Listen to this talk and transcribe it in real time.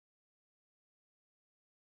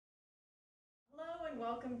and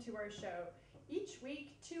welcome to our show. Each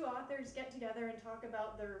week, two authors get together and talk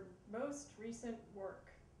about their most recent work.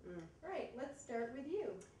 All right, let's start with you.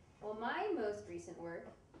 Well, my most recent work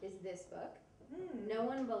is this book, No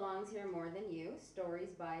One Belongs Here More Than You,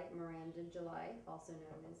 Stories by Miranda July, also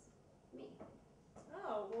known as me.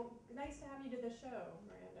 Oh, well, nice to have you to the show,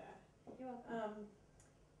 Miranda. You're welcome.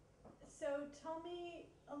 So tell me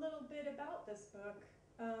a little bit about this book.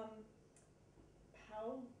 How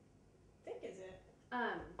thick is it?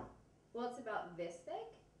 Well, it's about this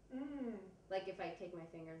thick. Like if I take my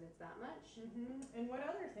fingers, it's that much. And what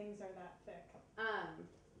other things are that thick?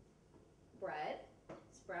 Bread,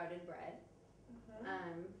 sprouted bread,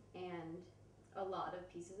 and a lot of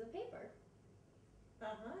pieces of paper.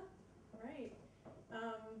 Right.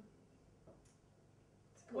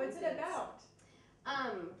 What's it about?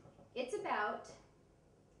 It's about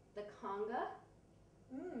the conga.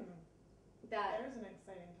 There's an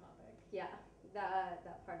exciting topic. Yeah,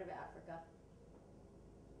 that part of Africa.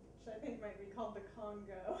 Which I think might be called the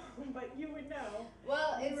Congo, but you would know.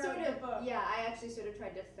 Well, you it's sort wrote of, the book. yeah, I actually sort of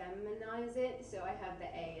tried to feminize it, so I have the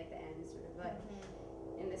A at the end, sort of like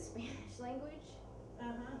in the Spanish language.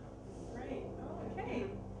 Right. Oh, okay.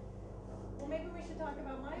 Well, maybe we should talk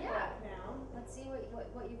about my book now. Let's see what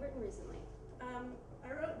you've written recently. I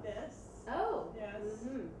wrote this. Oh. Yes.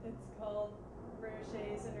 It's called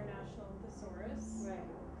Roget's International Thesaurus. Right.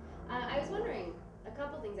 I was wondering a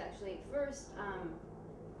couple things actually. First,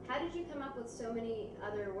 how did you come up with so many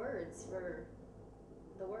other words for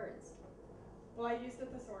the words? Well, I used a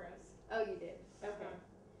thesaurus. Oh, you did. Okay.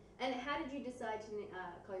 And how did you decide to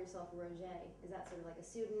call yourself Roget? Is that sort of like a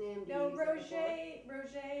pseudonym? No, Roget.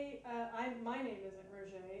 My name isn't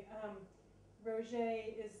Roget.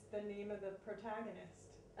 Roget is the name of the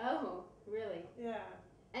protagonist. Oh, really? Yeah.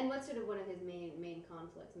 And what's sort of one of his main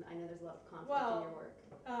conflicts? I know there's a lot of conflict in your work.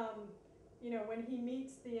 When he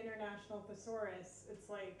meets the International Thesaurus, it's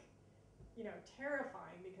like,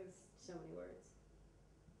 terrifying because so many words.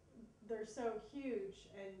 They're so huge,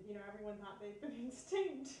 and everyone thought they'd been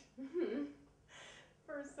extinct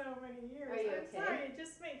for so many years. Are you I'm okay? sorry, it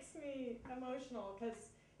just makes me emotional because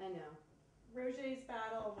I know. Roget's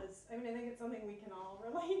battle was, I think it's something we can all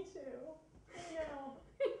relate to. I know.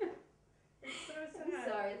 It's so sad. I'm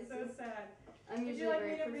sorry. It's so sad. I'm Would usually you like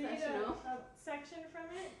very me to read professional. a section from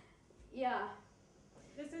it? Yeah.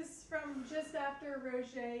 This is from just after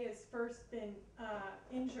Roget has first been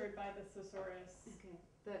injured by the thesaurus. Okay.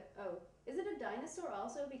 Is it a dinosaur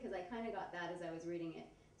also? Because I kind of got that as I was reading it.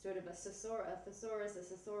 Sort of a thesaurus,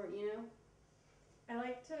 I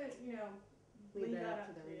like to, leave that up up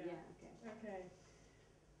to the you. Yeah. Okay.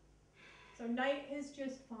 So night has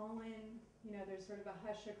just fallen. There's sort of a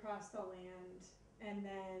hush across the land, and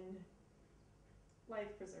then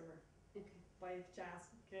life preserver. Okay. Life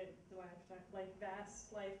jacket, life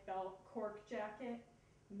vest, life belt, cork jacket,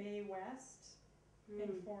 May West,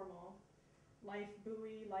 informal. Life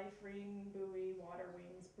buoy, life ring, buoy, water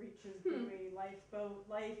wings, breeches buoy, lifeboat,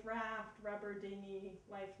 life raft, rubber dinghy,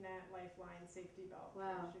 life net, lifeline, safety belt.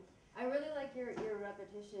 Wow. I really like your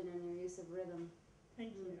repetition and your use of rhythm.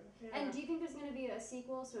 Thank you. Yeah. And do you think there's going to be a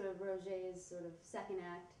sequel, sort of Roget's sort of second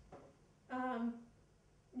act?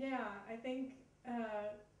 Yeah, I think,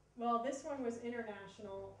 this one was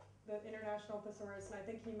international, the International Thesaurus, and I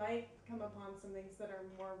think he might come upon some things that are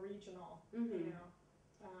more regional,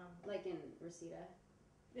 like in Reseda.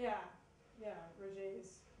 Yeah,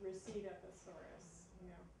 Roget's Reseda Thesaurus,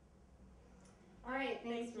 All right,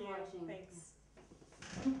 Thanks for you. watching. Thanks.